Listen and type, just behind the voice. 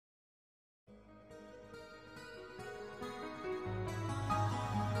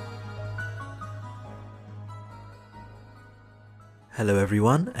Hello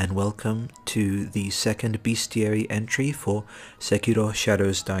everyone, and welcome to the second bestiary entry for Sekiro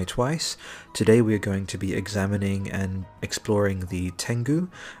Shadows Die Twice. Today we are going to be examining and exploring the Tengu,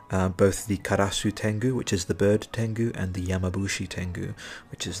 both the Karasu Tengu, which is the bird Tengu, and the Yamabushi Tengu,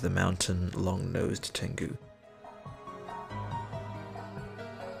 which is the mountain long-nosed Tengu.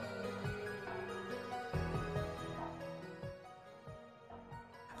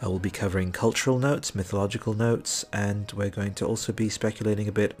 I will be covering cultural notes, mythological notes, and we're going to also be speculating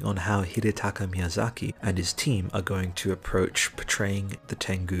a bit on how Hidetaka Miyazaki and his team are going to approach portraying the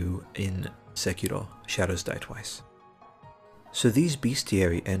Tengu in Sekiro Shadows Die Twice. So these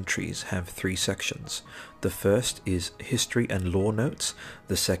bestiary entries have three sections. The first is history and lore notes,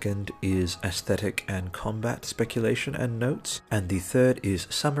 the second is aesthetic and combat speculation and notes, and the third is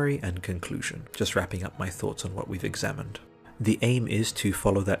summary and conclusion, just wrapping up my thoughts on what we've examined. The aim is to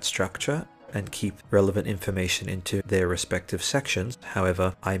follow that structure and keep relevant information into their respective sections.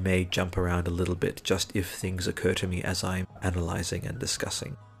 However, I may jump around a little bit just if things occur to me as I'm analysing and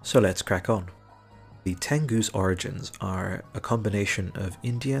discussing. So let's crack on. The Tengu's origins are a combination of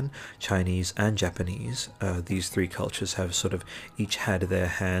Indian, Chinese and Japanese. These three cultures have sort of each had their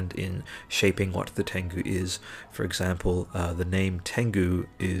hand in shaping what the Tengu is. For example, the name Tengu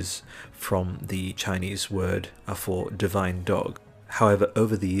is from the Chinese word for divine dog. However,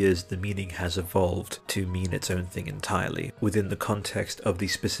 over the years the meaning has evolved to mean its own thing entirely, within the context of the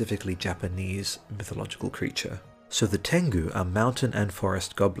specifically Japanese mythological creature. So the Tengu are mountain and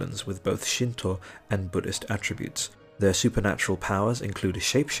forest goblins with both Shinto and Buddhist attributes. Their supernatural powers include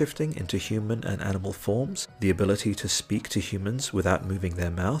shape-shifting into human and animal forms, the ability to speak to humans without moving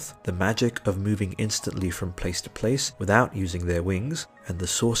their mouth, the magic of moving instantly from place to place without using their wings, and the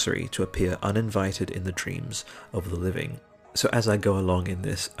sorcery to appear uninvited in the dreams of the living. So as I go along in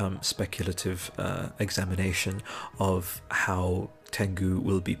this speculative examination of how Tengu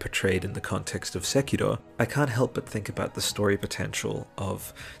will be portrayed in the context of Sekiro, I can't help but think about the story potential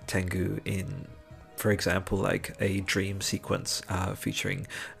of Tengu in, for example, like a dream sequence featuring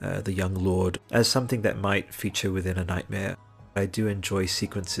the young lord as something that might feature within a nightmare. I do enjoy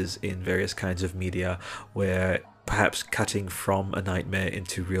sequences in various kinds of media where perhaps cutting from a nightmare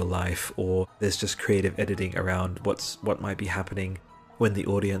into real life, or there's just creative editing around what might be happening when the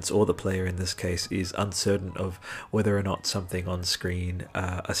audience, or the player in this case, is uncertain of whether or not something on screen,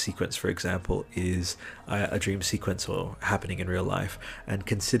 a sequence for example, is a dream sequence or happening in real life. And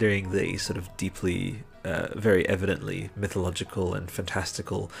considering the sort of deeply, very evidently mythological and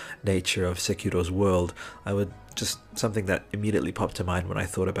fantastical nature of Sekiro's world, something that immediately popped to mind when I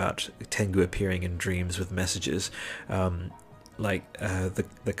thought about Tengu appearing in dreams with messages, like the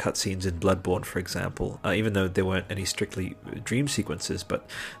cutscenes in Bloodborne, for example, even though there weren't any strictly dream sequences, but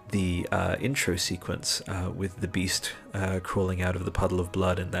the intro sequence with the beast crawling out of the puddle of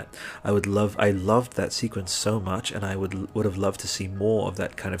blood, and that I loved that sequence so much, and I would have loved to see more of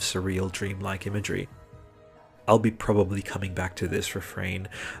that kind of surreal dreamlike imagery. I'll be probably coming back to this refrain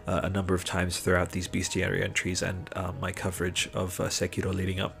a number of times throughout these bestiary entries and my coverage of Sekiro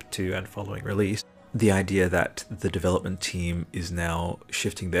leading up to and following release. The idea that the development team is now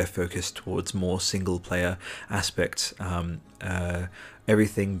shifting their focus towards more single-player aspects,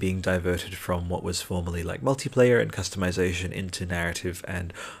 everything being diverted from what was formerly like multiplayer and customization into narrative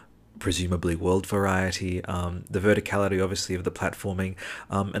and presumably world variety, the verticality obviously of the platforming,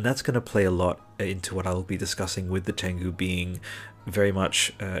 and that's going to play a lot into what I'll be discussing with the Tengu being very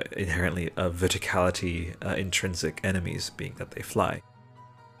much inherently a verticality intrinsic enemies, being that they fly.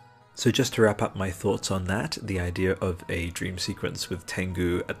 So just to wrap up my thoughts on that, the idea of a dream sequence with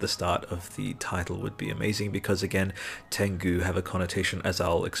Tengu at the start of the title would be amazing, because again, Tengu have a connotation, as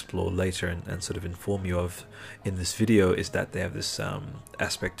I'll explore later and sort of inform you of in this video, is that they have this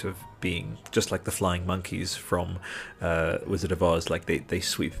aspect of being just like the flying monkeys from Wizard of Oz, like they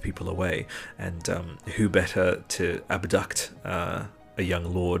sweep people away, and who better to abduct a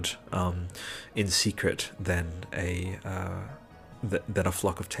young lord in secret than a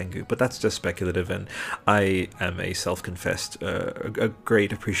flock of Tengu. But that's just speculative, and I am a self-confessed a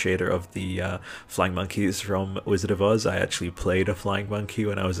great appreciator of the flying monkeys from Wizard of Oz. I actually played a flying monkey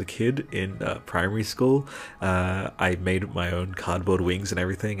when I was a kid in primary school. I made my own cardboard wings and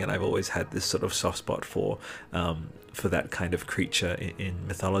everything, and I've always had this sort of soft spot for that kind of creature in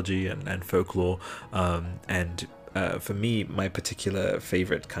mythology and folklore, and for me, my particular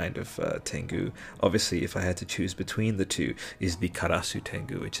favorite kind of Tengu, obviously if I had to choose between the two, is the Karasu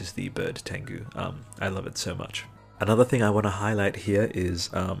Tengu, which is the bird Tengu. I love it so much. Another thing I want to highlight here is,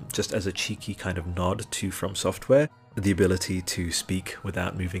 just as a cheeky kind of nod to From Software, the ability to speak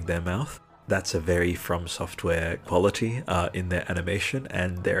without moving their mouth. that's a very From Software quality in their animation,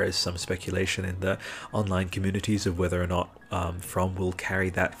 and there is some speculation in the online communities of whether or not From will carry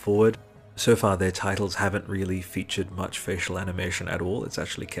that forward. So far their titles haven't really featured much facial animation at all. It's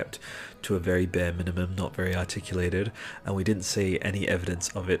actually kept to a very bare minimum, not very articulated, and we didn't see any evidence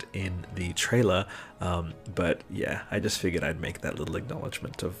of it in the trailer, but yeah, I just figured I'd make that little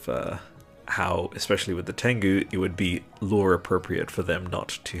acknowledgement of how, especially with the Tengu, it would be lore appropriate for them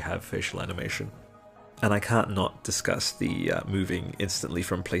not to have facial animation. And I can't not discuss the moving instantly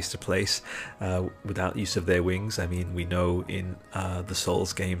from place to place without use of their wings. I mean, we know in the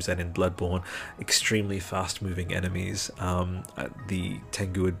Souls games and in Bloodborne, extremely fast moving enemies, the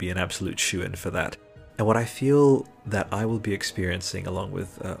Tengu would be an absolute shoo-in for that. And what I feel that I will be experiencing along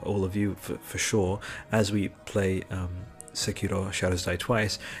with all of you for sure as we play Sekiro Shadows Die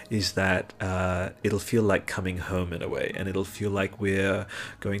Twice is that it'll feel like coming home in a way, and it'll feel like we're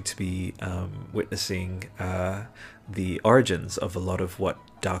going to be witnessing the origins of a lot of what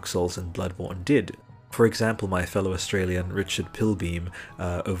Dark Souls and Bloodborne did. For example, my fellow Australian Richard Pilbeam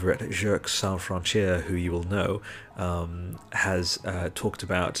over at Jeux Sans Frontières, who you will know, has talked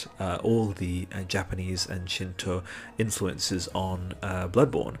about all the Japanese and Shinto influences on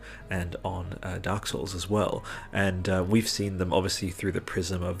Bloodborne and on Dark Souls as well. And we've seen them obviously through the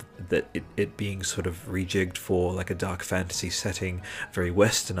prism of that it being sort of rejigged for like a dark fantasy setting, very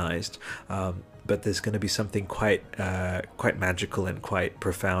westernized. But there's going to be something quite magical and quite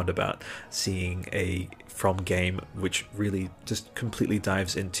profound about seeing a From game which really just completely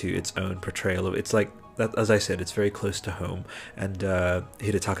dives into its own portrayal of it's like that. As I said, it's very close to home, and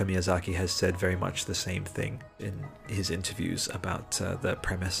Hidetaka Miyazaki has said very much the same thing in his interviews about the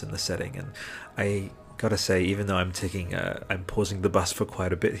premise and the setting. And I gotta say, even though I'm pausing the bus for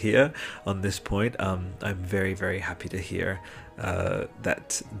quite a bit here on this point, I'm very happy to hear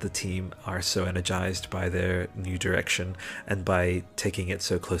that the team are so energized by their new direction and by taking it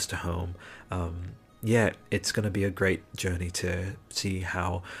so close to home. Yeah, it's going to be a great journey to see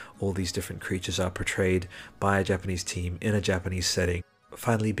how all these different creatures are portrayed by a Japanese team in a Japanese setting.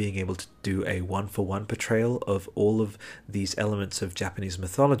 Finally being able to do a one-for-one portrayal of all of these elements of Japanese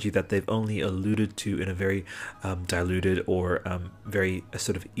mythology that they've only alluded to in a very diluted or very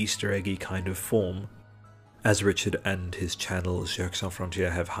sort of Easter eggy kind of form. As Richard and his channel Jeux Sans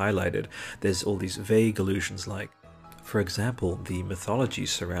Frontières have highlighted, there's all these vague allusions like, for example, the mythology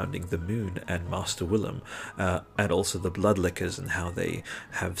surrounding the moon and Master Willem, and also the Bloodlickers and how they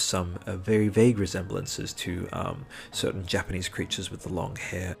have some very vague resemblances to certain Japanese creatures with the long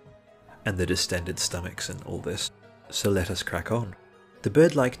hair and the distended stomachs and all this. So let us crack on. The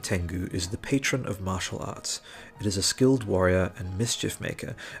bird-like Tengu is the patron of martial arts. It is a skilled warrior and mischief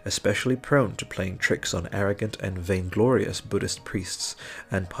maker, especially prone to playing tricks on arrogant and vainglorious Buddhist priests,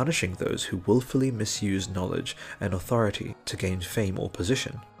 and punishing those who willfully misuse knowledge and authority to gain fame or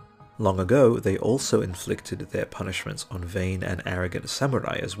position. Long ago, they also inflicted their punishments on vain and arrogant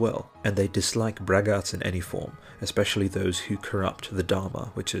samurai as well, and they dislike braggarts in any form, especially those who corrupt the Dharma,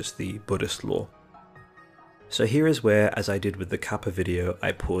 which is the Buddhist law. So here is where, as I did with the Kappa video,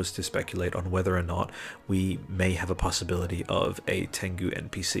 I paused to speculate on whether or not we may have a possibility of a Tengu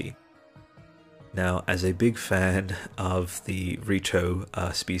NPC. Now, as a big fan of the Rito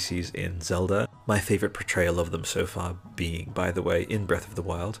species in Zelda, my favourite portrayal of them so far being, by the way, in Breath of the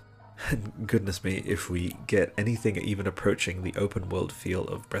Wild. And goodness me, if we get anything even approaching the open world feel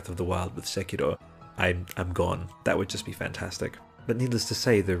of Breath of the Wild with Sekiro, I'm gone. That would just be fantastic. But needless to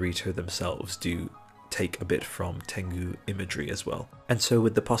say, the Rito themselves do take a bit from Tengu imagery as well. And so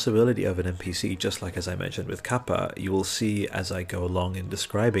with the possibility of an NPC, just like as I mentioned with Kappa, you will see as I go along in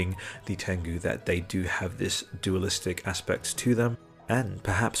describing the Tengu that they do have this dualistic aspect to them, and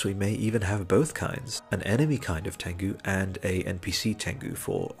perhaps we may even have both kinds, an enemy kind of Tengu and a NPC Tengu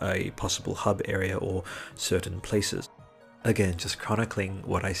for a possible hub area or certain places. Again, just chronicling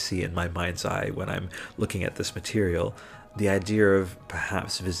what I see in my mind's eye when I'm looking at this material. The idea of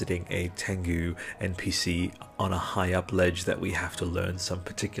perhaps visiting a Tengu NPC on a high up ledge that we have to learn some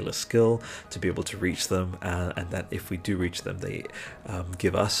particular skill to be able to reach them, and that if we do reach them they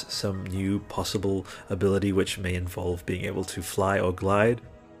give us some new possible ability which may involve being able to fly or glide.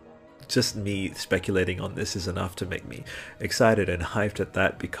 Just me speculating on this is enough to make me excited and hyped at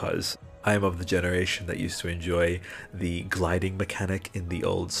that, because I am of the generation that used to enjoy the gliding mechanic in the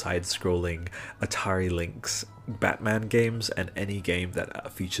old side-scrolling Atari Lynx Batman games, and any game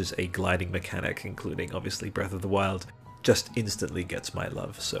that features a gliding mechanic, including obviously Breath of the Wild, just instantly gets my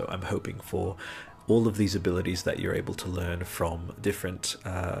love. So I'm hoping for all of these abilities that you're able to learn from different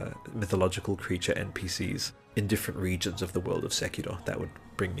mythological creature NPCs in different regions of the world of Sekiro. That would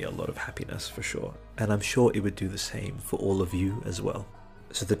bring me a lot of happiness for sure. And I'm sure it would do the same for all of you as well.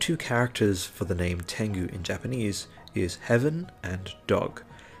 So the two characters for the name Tengu in Japanese is heaven and dog.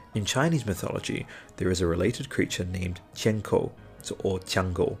 In Chinese mythology, there is a related creature named Tiankou, or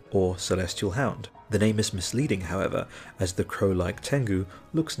Tiango, or celestial hound. The name is misleading, however, as the crow-like Tengu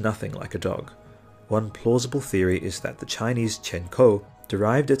looks nothing like a dog. One plausible theory is that the Chinese Tiankou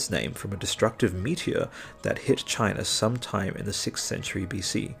derived its name from a destructive meteor that hit China sometime in the 6th century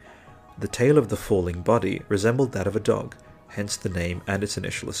BC. The tail of the falling body resembled that of a dog, hence the name and its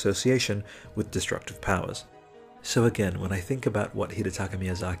initial association with destructive powers. So again, when I think about what Hidetaka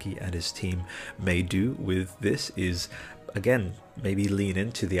Miyazaki and his team may do with this is, again, maybe lean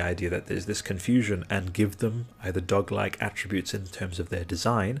into the idea that there's this confusion and give them either dog-like attributes in terms of their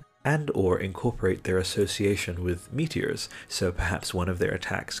design, and or incorporate their association with meteors. So perhaps one of their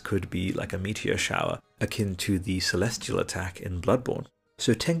attacks could be like a meteor shower, akin to the celestial attack in Bloodborne.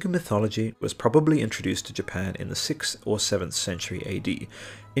 So Tengu mythology was probably introduced to Japan in the 6th or 7th century AD,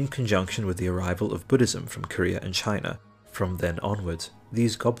 in conjunction with the arrival of Buddhism from Korea and China. From then onwards,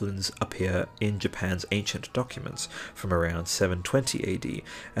 these goblins appear in Japan's ancient documents from around 720 AD,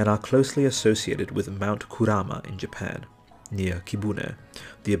 and are closely associated with Mount Kurama in Japan, near Kibune,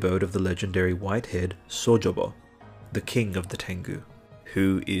 the abode of the legendary white-haired Sojobo, the king of the Tengu,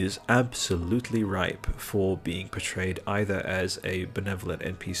 who is absolutely ripe for being portrayed either as a benevolent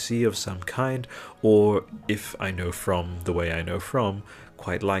NPC of some kind, or, if I know from the way I know from,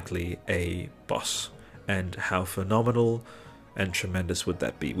 quite likely a boss. And how phenomenal and tremendous would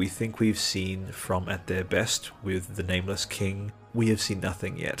that be? We think we've seen from at their best with the Nameless King. We have seen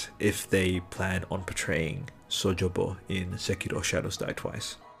nothing yet if they plan on portraying Sojobo in Sekiro Shadows Die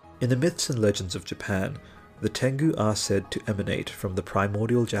Twice. In the myths and legends of Japan, the Tengu are said to emanate from the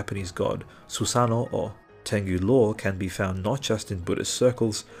primordial Japanese god Susanoo. Tengu lore can be found not just in Buddhist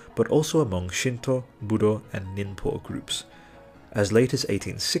circles, but also among Shinto, Budo, and Ninpo groups. As late as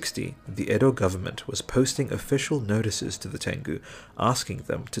 1860, the Edo government was posting official notices to the Tengu, asking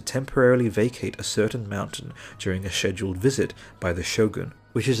them to temporarily vacate a certain mountain during a scheduled visit by the shogun,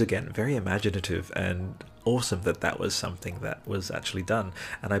 which is again very imaginative and awesome that that was something that was actually done,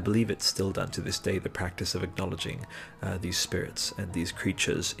 and I believe it's still done to this day, the practice of acknowledging these spirits and these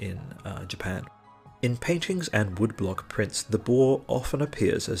creatures in Japan. In paintings and woodblock prints, the boar often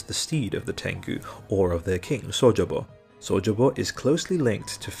appears as the steed of the Tengu, or of their king, Sojobo. Sojobo is closely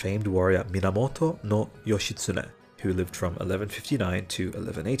linked to famed warrior Minamoto no Yoshitsune, who lived from 1159 to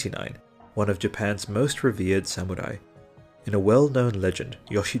 1189, one of Japan's most revered samurai. In a well-known legend,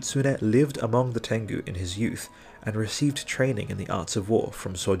 Yoshitsune lived among the Tengu in his youth and received training in the arts of war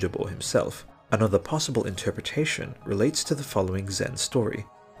from Sojobo himself. Another possible interpretation relates to the following Zen story.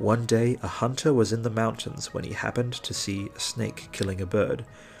 One day, a hunter was in the mountains when he happened to see a snake killing a bird.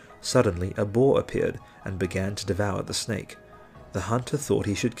 Suddenly, a boar appeared and began to devour the snake. The hunter thought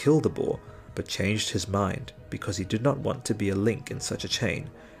he should kill the boar, but changed his mind because he did not want to be a link in such a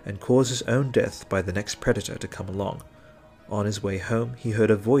chain, and cause his own death by the next predator to come along. On his way home, he heard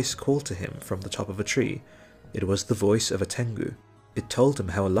a voice call to him from the top of a tree. It was the voice of a Tengu. It told him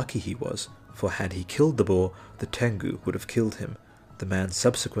how lucky he was, for had he killed the boar, the Tengu would have killed him. The man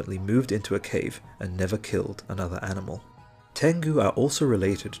subsequently moved into a cave and never killed another animal. Tengu are also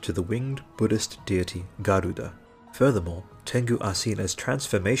related to the winged Buddhist deity Garuda. Furthermore, Tengu are seen as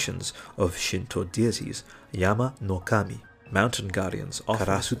transformations of Shinto deities Yama no Kami, mountain guardians of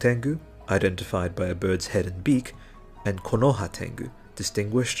Karasu Tengu, identified by a bird's head and beak, and Konoha Tengu,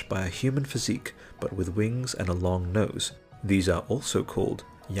 distinguished by a human physique but with wings and a long nose. These are also called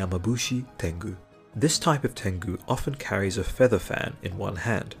Yamabushi Tengu. This type of Tengu often carries a feather fan in one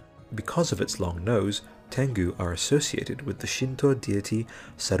hand. Because of its long nose, Tengu are associated with the Shinto deity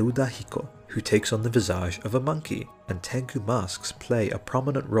Saruda Hiko, who takes on the visage of a monkey, and Tengu masks play a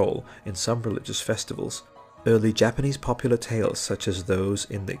prominent role in some religious festivals. Early Japanese popular tales such as those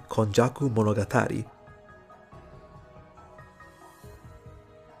in the Konjaku Monogatari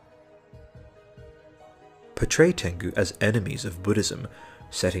portray Tengu as enemies of Buddhism,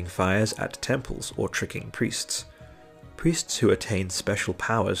 setting fires at temples or tricking priests. Priests who attained special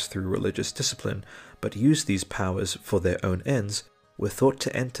powers through religious discipline, but used these powers for their own ends, were thought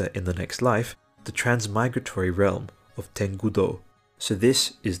to enter in the next life the transmigratory realm of Tengudo. So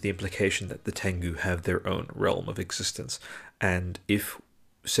this is the implication that the Tengu have their own realm of existence, and if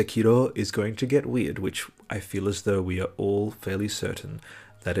Sekiro is going to get weird, which I feel as though we are all fairly certain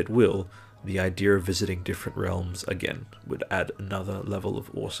that it will, the idea of visiting different realms again would add another level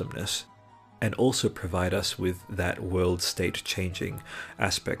of awesomeness. and also provide us with that world state changing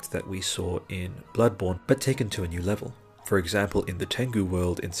aspect that we saw in Bloodborne, but taken to a new level. For example, in the Tengu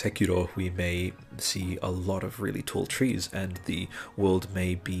world in Sekiro, we may see a lot of really tall trees, and the world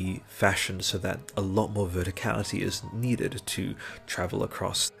may be fashioned so that a lot more verticality is needed to travel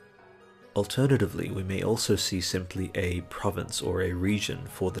across. Alternatively, we may also see simply a province or a region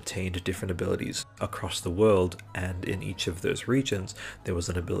for the tained different abilities across the world, and in each of those regions there was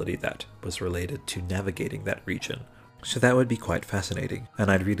an ability that was related to navigating that region. So that would be quite fascinating,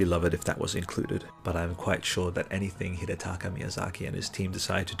 and I'd really love it if that was included, but I'm quite sure that anything Hidetaka Miyazaki and his team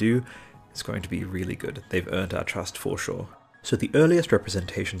decide to do is going to be really good. They've earned our trust for sure. So the earliest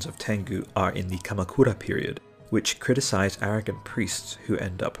representations of Tengu are in the Kamakura period, which criticize arrogant priests who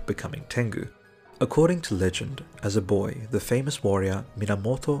end up becoming Tengu. According to legend, as a boy, the famous warrior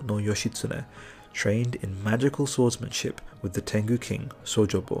Minamoto no Yoshitsune trained in magical swordsmanship with the Tengu king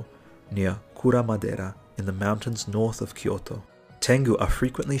Sojobo near Kuramadera in the mountains north of Kyoto. Tengu are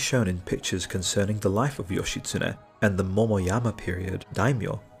frequently shown in pictures concerning the life of Yoshitsune, and the Momoyama period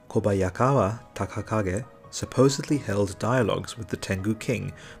daimyo Kobayakawa Takakage supposedly held dialogues with the Tengu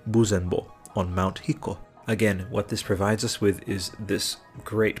king Buzenbo on Mount Hiko. Again, what this provides us with is this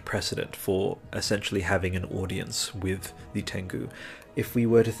great precedent for essentially having an audience with the Tengu. If we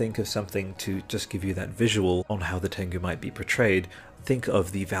were to think of something to just give you that visual on how the Tengu might be portrayed, think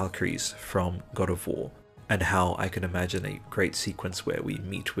of the Valkyries from God of War, and how I can imagine a great sequence where we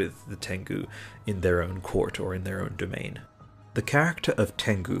meet with the Tengu in their own court or in their own domain. The character of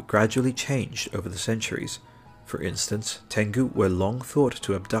Tengu gradually changed over the centuries. For instance, Tengu were long thought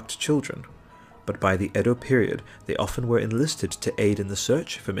to abduct children, but by the Edo period they often were enlisted to aid in the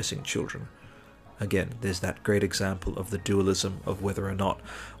search for missing children. Again, there's that great example of the dualism of whether or not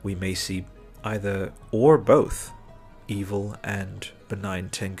we may see either or both evil and benign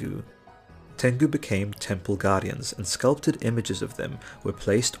Tengu. Tengu became temple guardians, and sculpted images of them were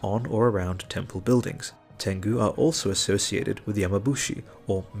placed on or around temple buildings. Tengu are also associated with Yamabushi,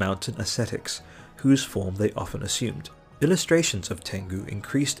 or mountain ascetics, whose form they often assumed. Illustrations of Tengu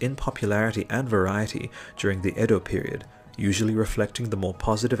increased in popularity and variety during the Edo period, usually reflecting the more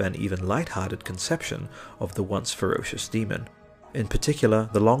positive and even light-hearted conception of the once ferocious demon. In particular,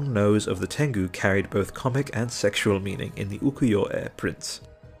 the long nose of the Tengu carried both comic and sexual meaning in the ukiyo-e prints.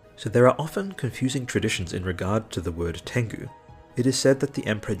 So there are often confusing traditions in regard to the word Tengu. It is said that the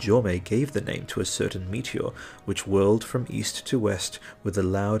Emperor Jomei gave the name to a certain meteor which whirled from east to west with a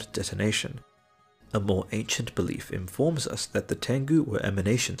loud detonation. A more ancient belief informs us that the Tengu were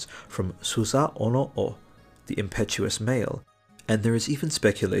emanations from Suza Ono O, the impetuous male, and there is even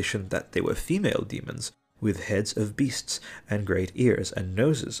speculation that they were female demons, with heads of beasts and great ears and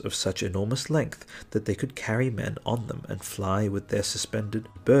noses of such enormous length that they could carry men on them and fly with their suspended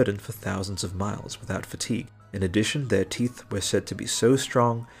burden for thousands of miles without fatigue. In addition, their teeth were said to be so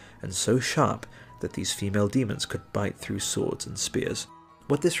strong and so sharp that these female demons could bite through swords and spears.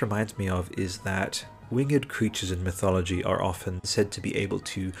 What this reminds me of is that winged creatures in mythology are often said to be able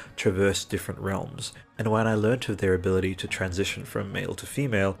to traverse different realms, and when I learnt of their ability to transition from male to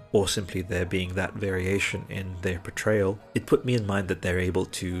female, or simply there being that variation in their portrayal, it put me in mind that they're able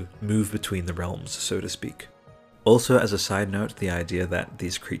to move between the realms, so to speak. Also, as a side note, the idea that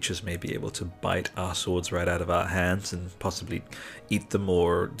these creatures may be able to bite our swords right out of our hands and possibly eat them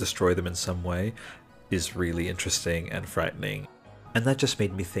or destroy them in some way is really interesting and frightening. And that just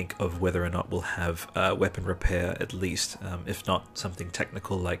made me think of whether or not we'll have weapon repair at least, if not something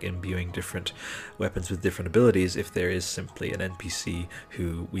technical like imbuing different weapons with different abilities, if there is simply an NPC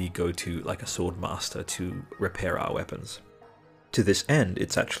who we go to like a sword master to repair our weapons. To this end,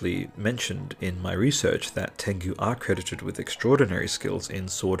 it's actually mentioned in my research that Tengu are credited with extraordinary skills in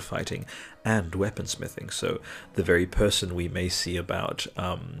sword fighting and weaponsmithing, so the very person we may see about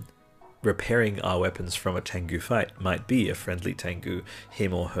repairing our weapons from a Tengu fight might be a friendly Tengu,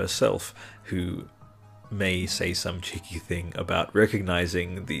 him or herself, who may say some cheeky thing about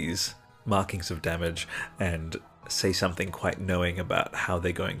recognizing these markings of damage and say something quite knowing about how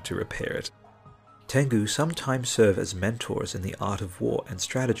they're going to repair it. Tengu sometimes serve as mentors in the art of war and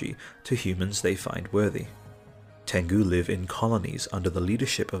strategy to humans they find worthy. Tengu live in colonies under the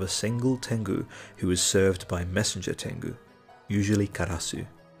leadership of a single Tengu who is served by messenger Tengu, usually Karasu.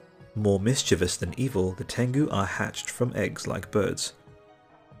 More mischievous than evil, the Tengu are hatched from eggs like birds.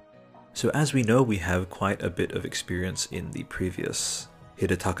 So as we know, we have quite a bit of experience in the previous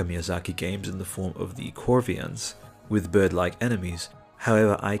Hidetaka Miyazaki games in the form of the Corvians, with bird-like enemies.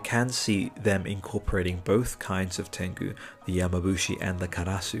 However, I can see them incorporating both kinds of Tengu, the Yamabushi and the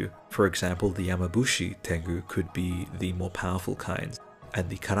Karasu. For example, the Yamabushi Tengu could be the more powerful kinds, and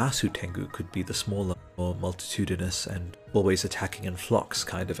the Karasu Tengu could be the smaller, more multitudinous and always attacking in flocks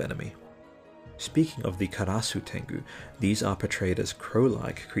kind of enemy. Speaking of the Karasu Tengu, these are portrayed as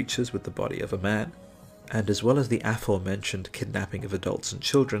crow-like creatures with the body of a man, and as well as the aforementioned kidnapping of adults and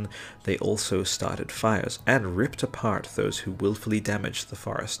children, they also started fires and ripped apart those who willfully damaged the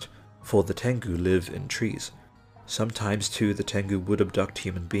forest, for the Tengu live in trees. Sometimes too the Tengu would abduct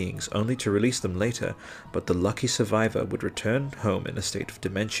human beings, only to release them later, but the lucky survivor would return home in a state of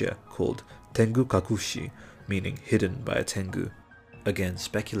dementia called Tengu Kakushi, meaning hidden by a Tengu. Again,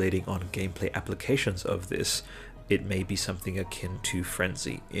 speculating on gameplay applications of this, it may be something akin to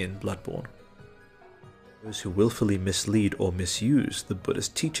Frenzy in Bloodborne. Those who willfully mislead or misuse the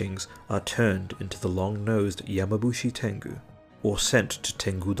Buddhist teachings are turned into the long-nosed Yamabushi Tengu, or sent to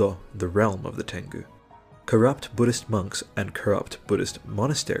Tengu-do, the realm of the Tengu. Corrupt Buddhist monks and corrupt Buddhist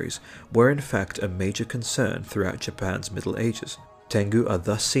monasteries were in fact a major concern throughout Japan's Middle Ages. Tengu are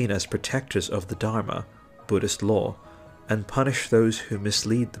thus seen as protectors of the Dharma, Buddhist law, and punish those who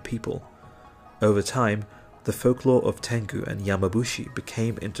mislead the people. Over time, the folklore of Tengu and Yamabushi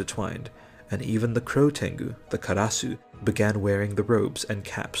became intertwined, and even the Crow Tengu, the Karasu, began wearing the robes and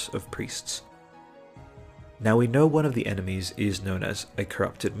caps of priests. Now we know one of the enemies is known as a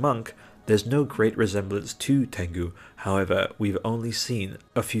corrupted monk. There's no great resemblance to Tengu, however, we've only seen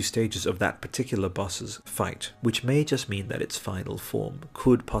a few stages of that particular boss's fight, which may just mean that its final form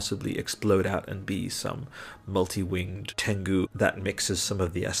could possibly explode out and be some multi-winged Tengu that mixes some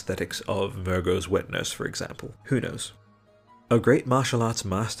of the aesthetics of Murgo's Wet Nurse, for example. Who knows? A great martial arts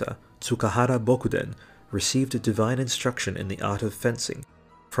master, Tsukahara Bokuden, received divine instruction in the art of fencing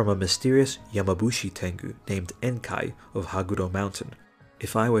from a mysterious Yamabushi Tengu named Enkai of Haguro Mountain.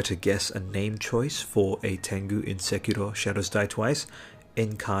 If I were to guess a name choice for a Tengu in Sekiro Shadows Die Twice,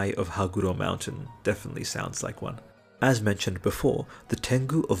 Enkai of Haguro Mountain definitely sounds like one. As mentioned before, the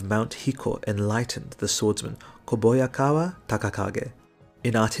Tengu of Mount Hiko enlightened the swordsman Kobayakawa Takakage.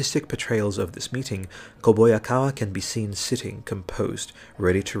 In artistic portrayals of this meeting, Kobayakawa can be seen sitting composed,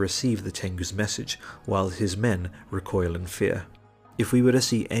 ready to receive the Tengu's message, while his men recoil in fear. If we were to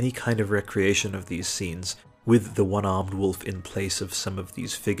see any kind of recreation of these scenes, with the one-armed wolf in place of some of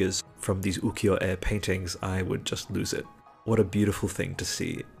these figures from these ukiyo-e paintings, I would just lose it. What a beautiful thing to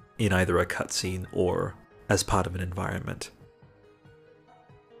see in either a cutscene or as part of an environment.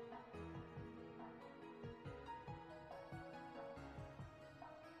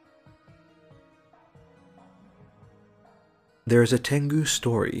 There is a Tengu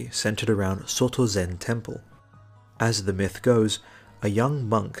story centered around Soto Zen Temple. As the myth goes, a young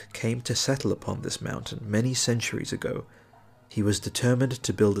monk came to settle upon this mountain many centuries ago. He was determined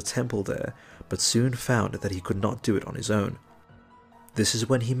to build a temple there, but soon found that he could not do it on his own. This is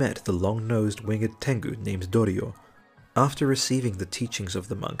when he met the long-nosed winged Tengu named Doryo. After receiving the teachings of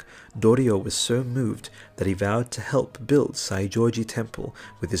the monk, Doryo was so moved that he vowed to help build Saijoji Temple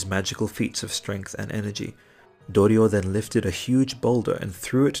with his magical feats of strength and energy. Doryo then lifted a huge boulder and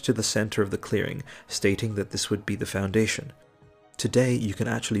threw it to the center of the clearing, stating that this would be the foundation. Today, you can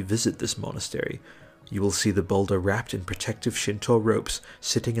actually visit this monastery. You will see the boulder wrapped in protective Shinto ropes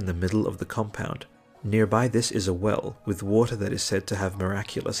sitting in the middle of the compound. Nearby this is a well with water that is said to have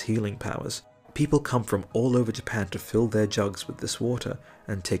miraculous healing powers. People come from all over Japan to fill their jugs with this water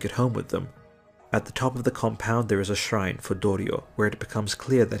and take it home with them. At the top of the compound there is a shrine for Doryo, where it becomes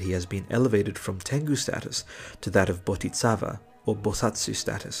clear that he has been elevated from Tengu status to that of Bodhisattva or Bosatsu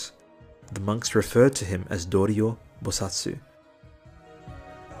status. The monks referred to him as Doryo Bosatsu.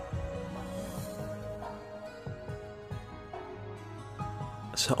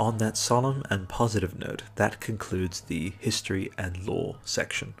 So on that solemn and positive note, that concludes the history and lore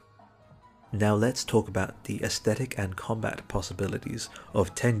section. Now let's talk about the aesthetic and combat possibilities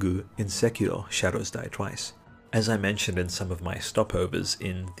of Tengu in Sekiro Shadows Die Twice. As I mentioned in some of my stopovers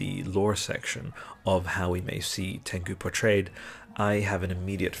in the lore section of how we may see Tengu portrayed, I have an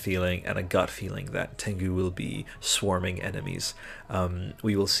immediate feeling and a gut feeling that Tengu will be swarming enemies.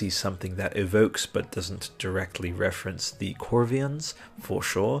 We will see something that evokes but doesn't directly reference the Corvians, for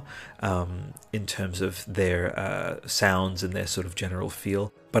sure, in terms of their sounds and their sort of general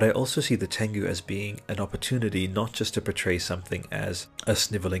feel. But I also see the Tengu as being an opportunity not just to portray something as a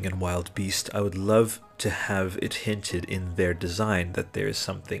sniveling and wild beast. I would love to have it hinted in their design that there is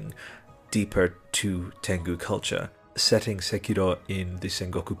something deeper to Tengu culture. Setting Sekiro in the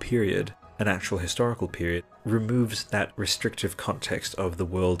Sengoku period, an actual historical period, removes that restrictive context of the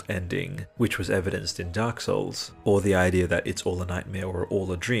world ending, which was evidenced in Dark Souls, or the idea that it's all a nightmare or all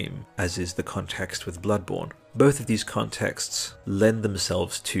a dream, as is the context with Bloodborne. Both of these contexts lend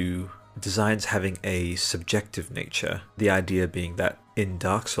themselves to designs having a subjective nature, the idea being that in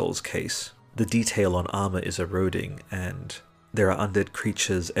Dark Souls' case, the detail on armor is eroding and there are undead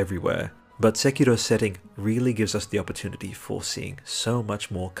creatures everywhere. But Sekiro's setting really gives us the opportunity for seeing so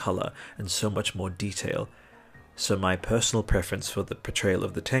much more color and so much more detail. So my personal preference for the portrayal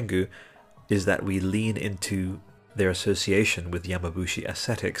of the Tengu is that we lean into their association with Yamabushi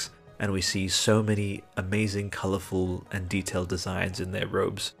aesthetics, and we see so many amazing, colorful and detailed designs in their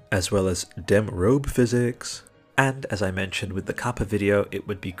robes, as well as dem robe physics. And as I mentioned with the Kappa video, it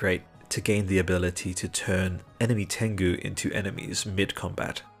would be great to gain the ability to turn enemy Tengu into enemies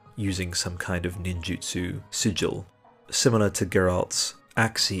mid-combat, using some kind of ninjutsu sigil, similar to Geralt's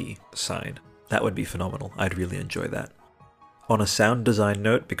Axii sign. That would be phenomenal. I'd really enjoy that. On a sound design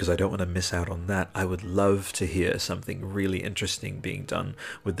note, because I don't want to miss out on that, I would love to hear something really interesting being done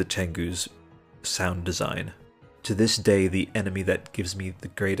with the Tengu's sound design. To this day, the enemy that gives me the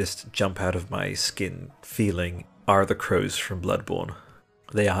greatest jump out of my skin feeling are the crows from Bloodborne.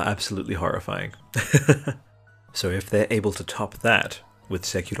 They are absolutely horrifying. So if they're able to top that with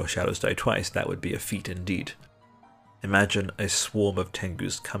Sekiro Shadows Die Twice, that would be a feat indeed. Imagine a swarm of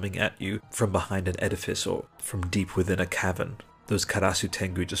Tengus coming at you from behind an edifice or from deep within a cavern. Those Karasu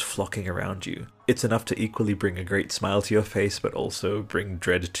Tengu just flocking around you. It's enough to equally bring a great smile to your face, but also bring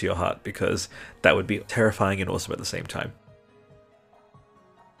dread to your heart, because that would be terrifying and awesome at the same time.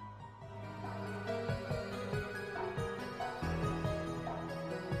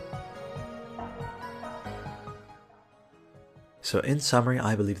 So in summary,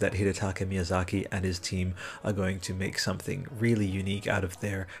 I believe that Hidetaka Miyazaki and his team are going to make something really unique out of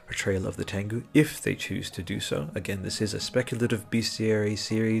their portrayal of the Tengu, if they choose to do so. Again, this is a speculative bestiary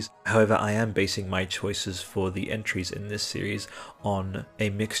series. However, I am basing my choices for the entries in this series on a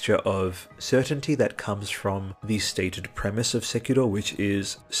mixture of certainty that comes from the stated premise of Sekiro, which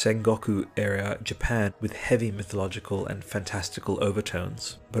is Sengoku era Japan with heavy mythological and fantastical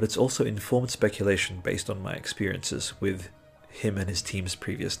overtones. But it's also informed speculation based on my experiences with him and his team's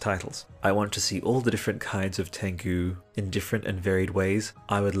previous titles. I want to see all the different kinds of Tengu in different and varied ways.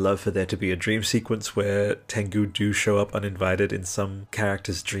 I would love for there to be a dream sequence where Tengu do show up uninvited in some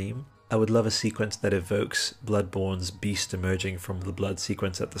character's dream. I would love a sequence that evokes Bloodborne's beast emerging from the blood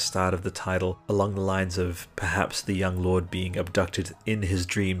sequence at the start of the title, along the lines of perhaps the young lord being abducted in his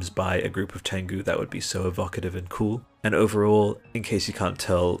dreams by a group of Tengu. That would be so evocative and cool. And overall, in case you can't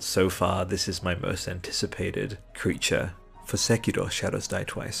tell so far, this is my most anticipated creature for Sekiro Shadows Die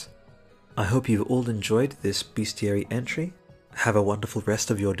Twice. I hope you've all enjoyed this bestiary entry. Have a wonderful rest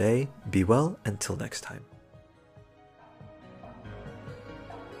of your day. Be well until next time.